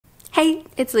Hey,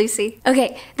 it's Lucy.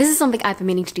 Okay, this is something I've been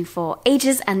meaning to do for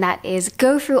ages, and that is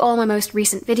go through all my most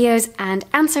recent videos and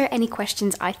answer any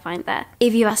questions I find there.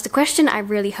 If you asked a question, I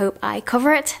really hope I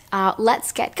cover it.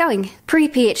 Let's get going.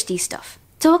 Pre-PhD stuff.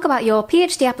 Talk about your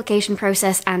PhD application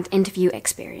process and interview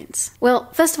experience.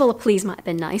 Well, first of all, a please might have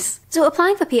been nice. So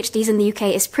applying for PhDs in the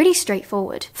UK is pretty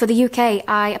straightforward. For the UK,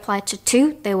 I applied to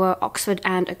two. They were Oxford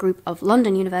and a group of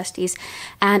London universities,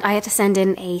 and I had to send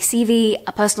in a CV,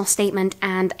 a personal statement,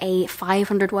 and a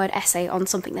 500-word essay on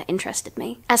something that interested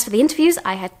me. As for the interviews,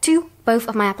 I had two, both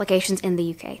of my applications in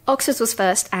the UK. Oxford's was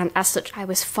first, and as such, I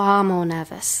was far more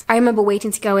nervous. I remember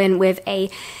waiting to go in with a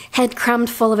head crammed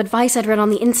full of advice I'd read on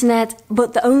the internet,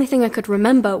 but the only thing I could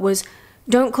remember was,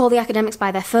 don't call the academics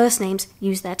by their first names,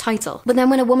 use their title. But then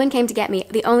when a woman came to get me,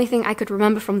 the only thing I could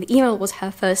remember from the email was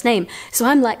her first name. So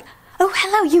I'm like, oh,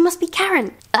 hello, you must be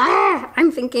Karen.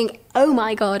 I'm thinking, oh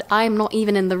my god, I'm not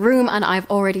even in the room and I've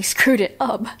already screwed it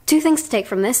up. Two things to take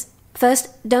from this.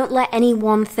 First, don't let any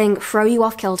one thing throw you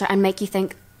off kilter and make you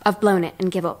think, I've blown it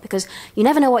and give up, because you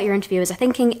never know what your interviewers are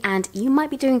thinking and you might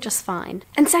be doing just fine.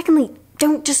 And secondly,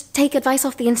 don't just take advice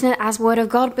off the internet as word of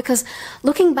God, because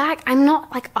looking back, I'm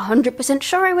not like 100%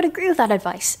 sure I would agree with that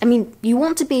advice. I mean, you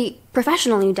want to be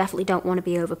professional and you definitely don't want to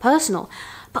be over personal,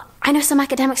 but I know some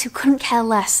academics who couldn't care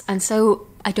less, and so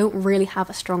I don't really have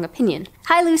a strong opinion.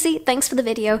 Hi Lucy, thanks for the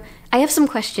video. I have some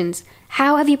questions.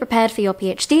 How have you prepared for your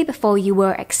PhD before you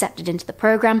were accepted into the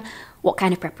program? What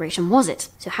kind of preparation was it?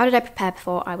 So how did I prepare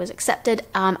before I was accepted?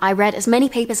 I read as many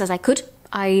papers as I could.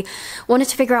 I wanted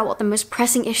to figure out what the most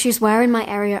pressing issues were in my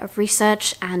area of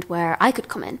research and where I could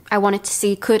come in. I wanted to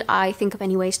see, could I think of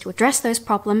any ways to address those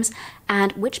problems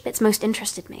and which bits most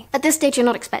interested me. At this stage, you're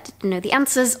not expected to know the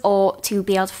answers or to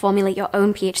be able to formulate your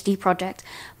own PhD project,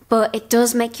 but it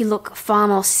does make you look far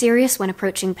more serious when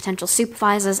approaching potential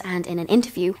supervisors and in an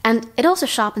interview, and it also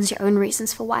sharpens your own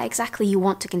reasons for why exactly you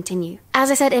want to continue. As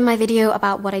I said in my video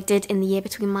about what I did in the year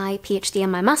between my PhD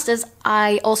and my master's,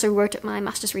 I also wrote up my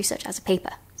master's research as a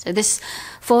paper. So this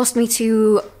forced me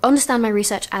to understand my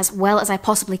research as well as I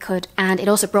possibly could, and it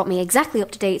also brought me exactly up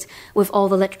to date with all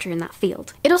the literature in that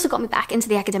field. It also got me back into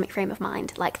the academic frame of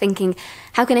mind, like thinking,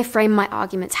 how can I frame my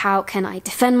arguments? How can I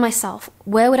defend myself?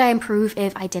 Where would I improve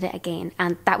if I did it again?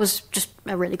 And that was just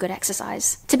a really good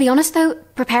exercise. To be honest though,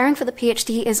 preparing for the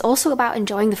PhD is also about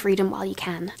enjoying the freedom while you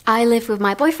can. I lived with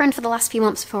my boyfriend for the last few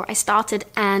months before I started,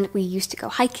 and we used to go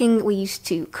hiking, we used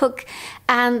to cook,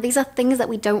 and these are things that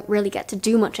we don't really get to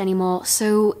do much anymore,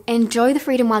 so enjoy the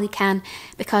freedom while you can,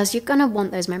 because you're gonna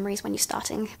want those memories when you're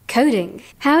starting. Coding.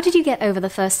 How did you get over the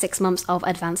first 6 months of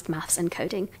advanced maths and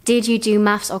coding? Did you do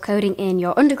maths or coding in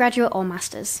your undergraduate or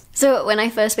master's? So when I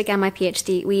first began my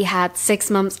PhD, we had 6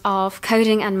 months of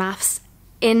coding and maths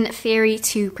in theory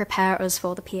to prepare us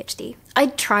for the PhD.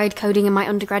 I'd tried coding in my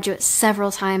undergraduate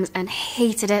several times and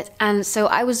hated it, and so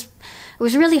I was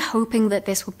really hoping that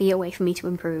this would be a way for me to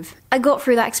improve. I got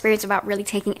through that experience without really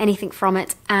taking anything from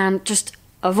it and just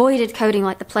avoided coding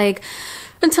like the plague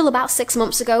until about 6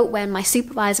 months ago when my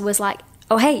supervisor was like,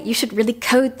 oh hey, you should really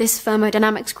code this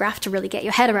thermodynamics graph to really get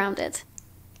your head around it.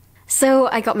 So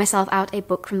I got myself out a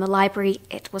book from the library.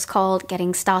 It was called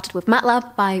Getting Started With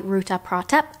MatLab by Rutra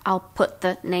Pratep. I'll put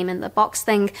the name in the box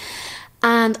thing.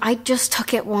 And I just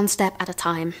took it one step at a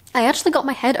time. I actually got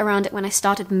my head around it when I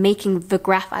started making the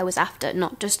graph I was after,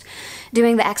 not just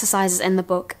doing the exercises in the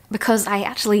book, because I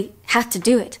actually had to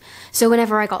do it. So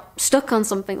whenever I got stuck on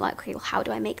something like, okay, well, how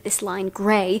do I make this line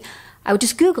grey? I would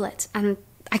just Google it. And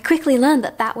I quickly learned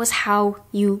that that was how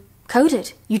you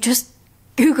coded. You just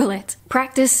Google it.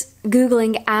 Practice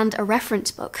Googling and a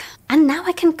reference book. And now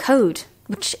I can code,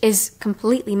 which is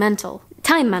completely mental.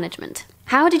 Time management.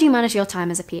 How did you manage your time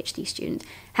as a PhD student?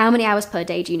 How many hours per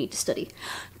day do you need to study?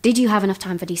 Did you have enough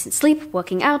time for decent sleep,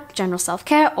 working out, general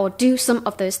self-care, or do some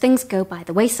of those things go by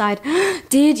the wayside?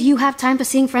 Did you have time for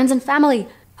seeing friends and family?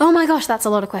 Oh my gosh, that's a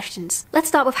lot of questions. Let's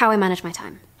start with how I manage my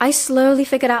time. I slowly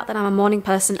figured out that I'm a morning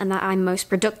person and that I'm most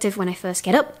productive when I first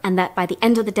get up, and that by the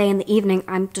end of the day in the evening,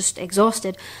 I'm just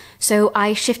exhausted. So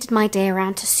I shifted my day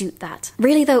around to suit that.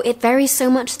 Really though, it varies so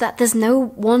much that there's no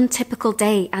one typical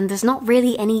day, and there's not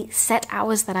really any set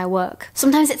hours that I work.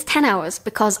 Sometimes it's 10 hours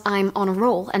because I'm on a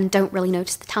roll and don't really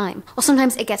notice the time. Or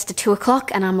sometimes it gets to 2 o'clock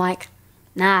and I'm like,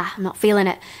 nah, I'm not feeling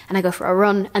it, and I go for a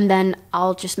run, and then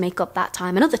I'll just make up that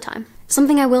time another time.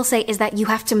 Something I will say is that you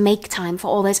have to make time for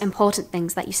all those important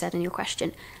things that you said in your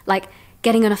question, like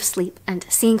getting enough sleep and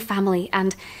seeing family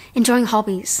and enjoying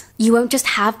hobbies. You won't just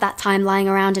have that time lying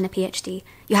around in a PhD.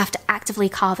 You have to actively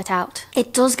carve it out.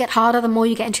 It does get harder the more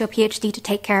you get into your PhD to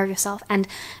take care of yourself, and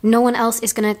no one else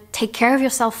is going to take care of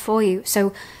yourself for you,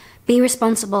 so be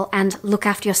responsible and look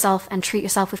after yourself and treat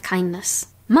yourself with kindness.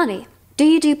 Money. Do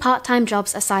you do part-time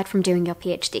jobs aside from doing your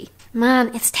PhD?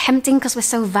 Man, it's tempting because we're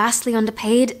so vastly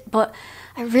underpaid, but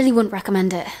I really wouldn't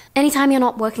recommend it. Anytime you're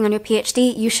not working on your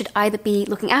PhD, you should either be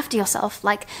looking after yourself,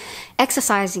 like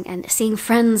exercising and seeing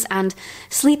friends and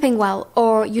sleeping well,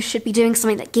 or you should be doing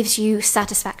something that gives you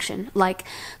satisfaction, like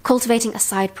cultivating a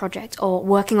side project or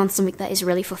working on something that is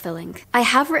really fulfilling. I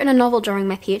have written a novel during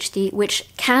my PhD,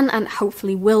 which can and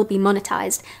hopefully will be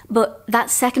monetized, but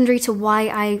that's secondary to why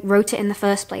I wrote it in the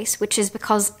first place, which is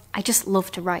because I just love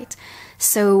to write.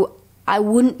 So I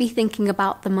wouldn't be thinking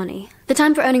about the money. The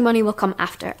time for earning money will come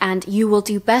after, and you will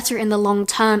do better in the long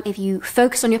term if you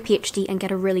focus on your PhD and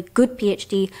get a really good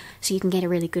PhD so you can get a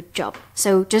really good job.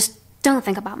 So just don't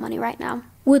think about money right now.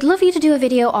 Would love you to do a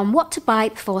video on what to buy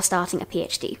before starting a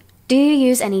PhD. Do you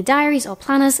use any diaries or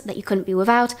planners that you couldn't be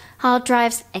without, hard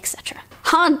drives, etc.?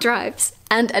 Hard drives!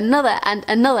 And another,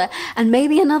 and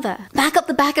maybe another. Back up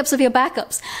the backups of your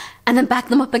backups, and then back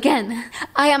them up again.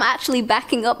 I am actually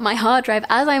backing up my hard drive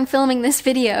as I'm filming this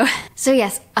video. So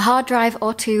yes, a hard drive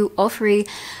or 2 or 3,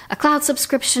 a cloud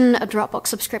subscription, a Dropbox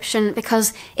subscription,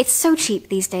 because it's so cheap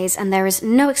these days and there is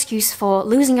no excuse for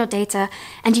losing your data,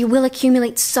 and you will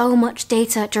accumulate so much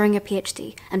data during your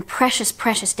PhD, and precious,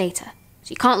 precious data. So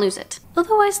you can't lose it.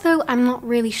 Otherwise though, I'm not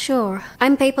really sure.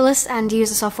 I'm paperless and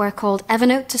use a software called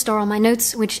Evernote to store all my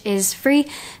notes, which is free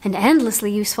and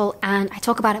endlessly useful, and I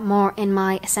talk about it more in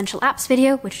my Essential Apps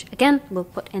video, which again, we'll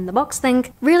put in the box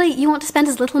thing. Really, you want to spend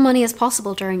as little money as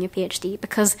possible during your PhD,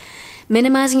 because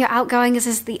minimizing your outgoings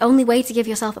is the only way to give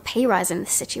yourself a pay rise in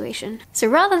this situation. So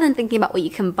rather than thinking about what you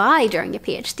can buy during your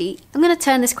PhD, I'm going to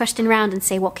turn this question around and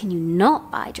say, what can you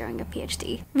not buy during your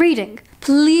PhD? Reading.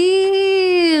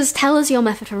 Please tell us your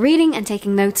method for reading and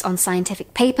taking notes on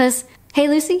scientific papers. Hey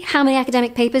Lucy, how many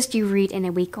academic papers do you read in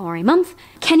a week or a month?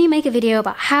 Can you make a video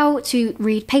about how to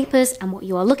read papers and what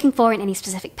you are looking for in any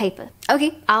specific paper?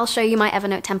 Okay, I'll show you my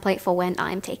Evernote template for when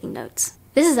I'm taking notes.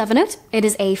 This is Evernote. It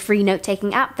is a free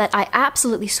note-taking app that I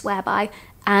absolutely swear by,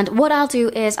 and what I'll do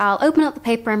is I'll open up the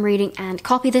paper I'm reading and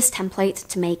copy this template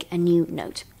to make a new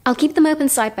note. I'll keep them open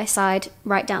side by side,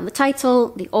 write down the title,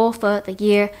 the author, the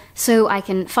year, so I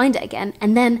can find it again,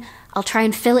 and then I'll try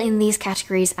and fill in these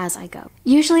categories as I go.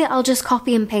 Usually I'll just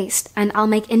copy and paste, and I'll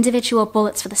make individual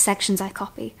bullets for the sections I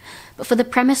copy. But for the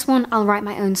premise one, I'll write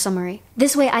my own summary.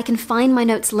 This way I can find my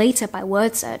notes later by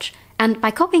word search, and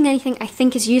by copying anything I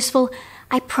think is useful,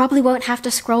 I probably won't have to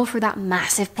scroll through that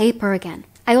massive paper again.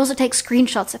 I also take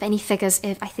screenshots of any figures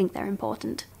if I think they're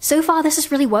important. So far, this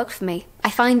has really worked for me. I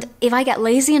find if I get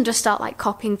lazy and just start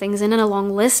copying things in a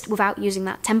long list without using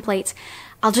that template,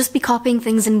 I'll just be copying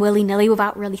things in willy-nilly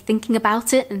without really thinking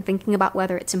about it and thinking about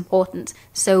whether it's important.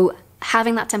 So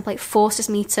having that template forces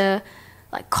me to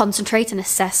concentrate and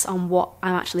assess on what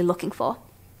I'm actually looking for.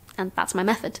 And that's my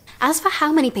method. As for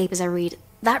how many papers I read,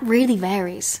 that really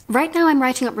varies. Right now I'm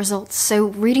writing up results, so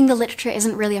reading the literature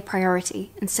isn't really a priority,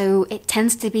 and so it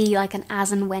tends to be an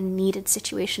as and when needed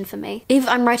situation for me. If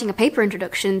I'm writing a paper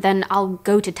introduction, then I'll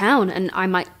go to town and I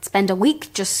might spend a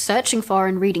week just searching for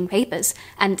and reading papers,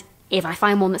 and if I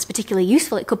find one that's particularly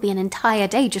useful, it could be an entire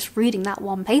day just reading that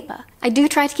one paper. I do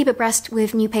try to keep abreast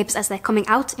with new papers as they're coming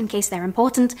out in case they're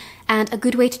important, and a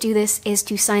good way to do this is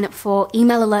to sign up for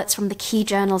email alerts from the key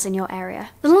journals in your area.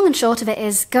 The long and short of it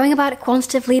is, going about it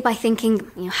quantitatively by thinking,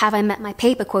 have I met my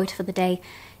paper quota for the day,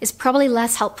 is probably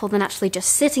less helpful than actually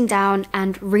just sitting down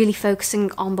and really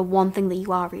focusing on the one thing that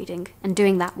you are reading, and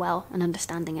doing that well and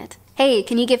understanding it. Hey,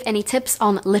 can you give any tips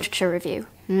on literature review?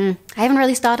 I haven't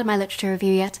really started my literature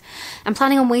review yet. I'm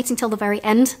planning on waiting till the very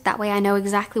end, that way I know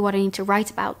exactly what I need to write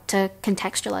about to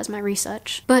contextualize my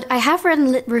research. But I have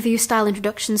written lit review style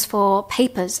introductions for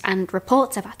papers and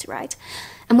reports I've had to write.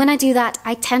 And when I do that,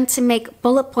 I tend to make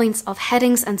bullet points of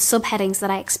headings and subheadings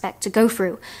that I expect to go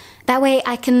through. That way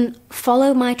I can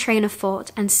follow my train of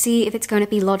thought and see if it's going to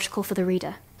be logical for the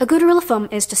reader. A good rule of thumb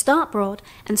is to start broad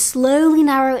and slowly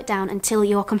narrow it down until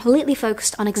you're completely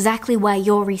focused on exactly where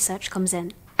your research comes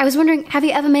in. I was wondering, have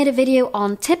you ever made a video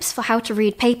on tips for how to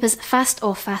read papers fast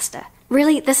or faster?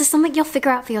 Really, this is something you'll figure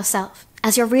out for yourself.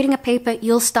 As you're reading a paper,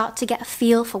 you'll start to get a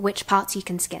feel for which parts you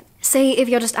can skip. Say if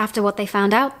you're just after what they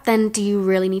found out, then do you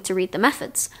really need to read the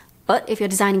methods? But if you're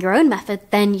designing your own method,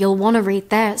 then you'll want to read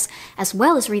theirs, as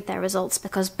well as read their results,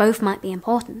 because both might be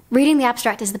important. Reading the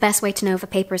abstract is the best way to know if a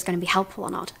paper is going to be helpful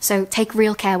or not, so take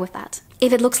real care with that.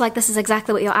 If it looks like this is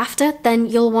exactly what you're after, then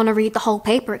you'll want to read the whole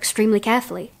paper extremely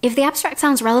carefully. If the abstract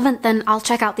sounds relevant, then I'll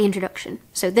check out the introduction.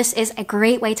 So this is a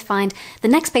great way to find the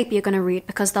next paper you're going to read,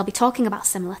 because they'll be talking about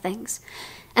similar things.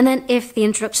 And then if the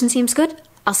introduction seems good,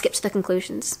 I'll skip to the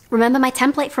conclusions. Remember my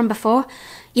template from before?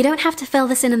 You don't have to fill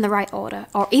this in the right order,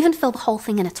 or even fill the whole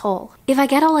thing in at all. If I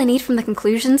get all I need from the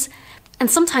conclusions, and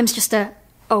sometimes just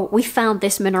oh, we found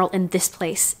this mineral in this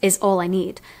place is all I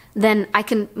need, then I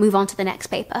can move on to the next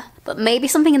paper. But maybe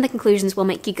something in the conclusions will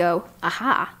make you go,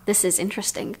 aha, this is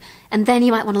interesting. And then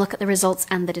you might want to look at the results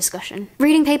and the discussion.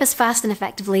 Reading papers fast and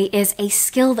effectively is a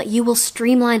skill that you will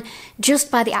streamline just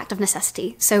by the act of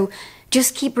necessity. So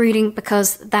just keep reading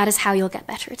because that is how you'll get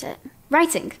better at it.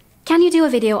 Writing. Can you do a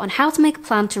video on how to make a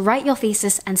plan to write your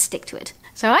thesis and stick to it?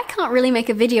 So I can't really make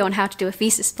a video on how to do a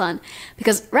thesis plan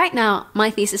because right now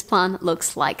my thesis plan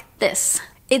looks like this.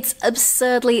 It's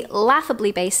absurdly,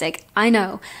 laughably basic, I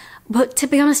know, but to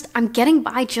be honest, I'm getting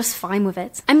by just fine with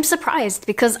it. I'm surprised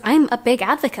because I'm a big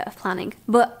advocate of planning,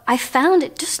 but I found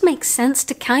it just makes sense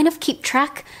to kind of keep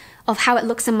track of how it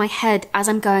looks in my head as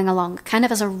I'm going along, kind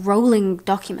of as a rolling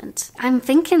document. I'm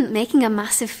thinking making a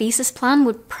massive thesis plan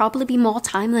would probably be more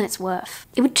time than it's worth.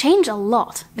 It would change a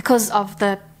lot because of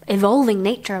the evolving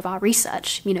nature of our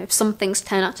research. You know, some things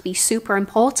turn out to be super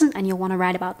important and you'll want to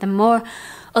write about them more.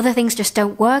 Other things just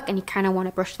don't work and you kind of want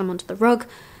to brush them under the rug.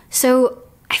 So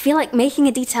I feel like making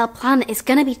a detailed plan is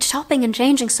going to be chopping and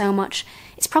changing so much.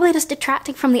 It's probably just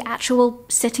detracting from the actual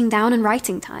sitting down and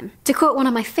writing time. To quote one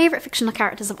of my favourite fictional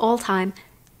characters of all time,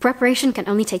 preparation can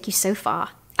only take you so far.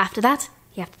 After that,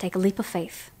 you have to take a leap of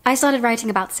faith. I started writing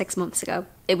about 6 months ago.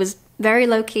 It was very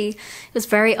low-key, it was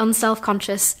very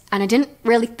unself-conscious, and I didn't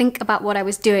really think about what I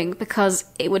was doing because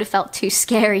it would have felt too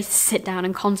scary to sit down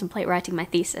and contemplate writing my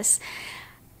thesis.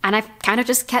 And I've kind of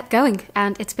just kept going,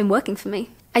 and it's been working for me.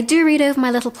 I do read over my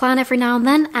little plan every now and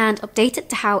then and update it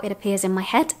to how it appears in my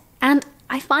head, and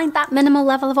I find that minimal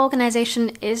level of organisation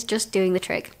is just doing the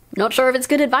trick. Not sure if it's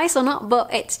good advice or not,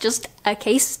 but it's just a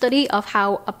case study of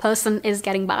how a person is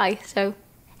getting by, so...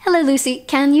 Hello Lucy,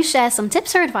 can you share some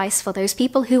tips or advice for those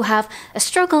people who have a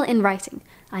struggle in writing?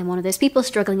 I'm one of those people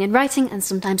struggling in writing and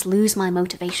sometimes lose my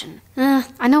motivation.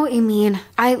 I know what you mean.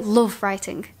 I love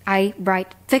writing. I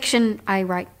write fiction, I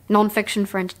write non-fiction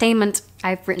for entertainment,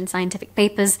 I've written scientific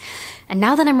papers, and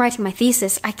now that I'm writing my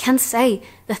thesis, I can say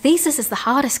the thesis is the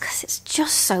hardest because it's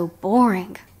just so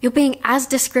boring. You're being as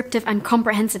descriptive and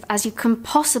comprehensive as you can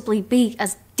possibly be,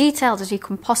 as detailed as you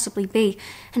can possibly be,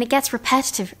 and it gets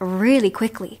repetitive really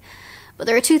quickly. But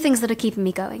there are two things that are keeping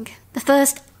me going. The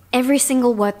first, every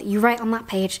single word that you write on that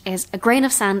page is a grain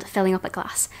of sand filling up a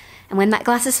glass, and when that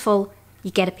glass is full,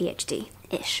 you get a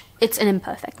PhD-ish. It's an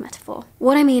imperfect metaphor.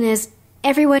 What I mean is,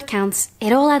 every word counts,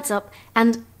 it all adds up,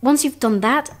 and once you've done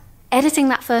that, editing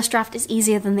that first draft is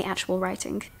easier than the actual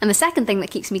writing. And the second thing that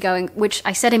keeps me going, which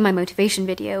I said in my motivation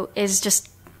video, is just,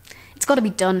 it's got to be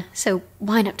done, so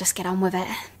why not just get on with it?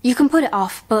 You can put it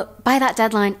off, but by that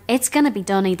deadline, it's going to be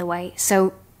done either way,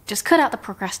 so just cut out the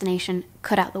procrastination,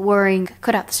 cut out the worrying,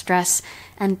 cut out the stress,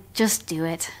 and just do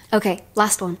it. Okay,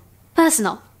 last one.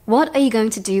 Personal. What are you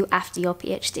going to do after your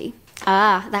PhD?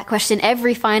 Ah, that question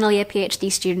every final year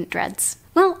PhD student dreads.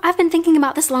 Well, I've been thinking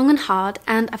about this long and hard,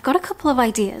 and I've got a couple of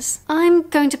ideas. I'm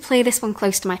going to play this one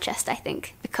close to my chest, I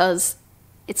think, because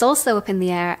it's also up in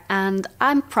the air, and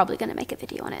I'm probably going to make a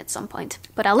video on it at some point.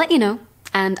 But I'll let you know,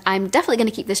 and I'm definitely going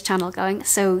to keep this channel going,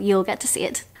 so you'll get to see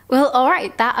it. Well,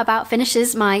 alright, that about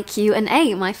finishes my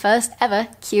Q&A, my first ever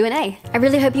Q&A. I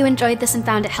really hope you enjoyed this and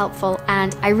found it helpful,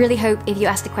 and I really hope if you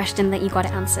asked a question that you got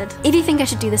it answered. If you think I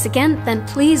should do this again, then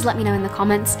please let me know in the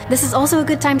comments. This is also a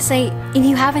good time to say, if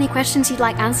you have any questions you'd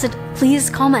like answered, please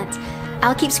comment.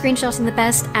 I'll keep screenshotting the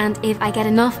best, and if I get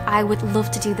enough, I would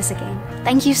love to do this again.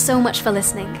 Thank you so much for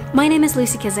listening. My name is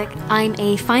Lucy Kissick, I'm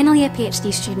a final year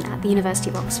PhD student at the University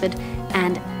of Oxford,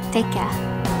 and take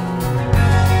care.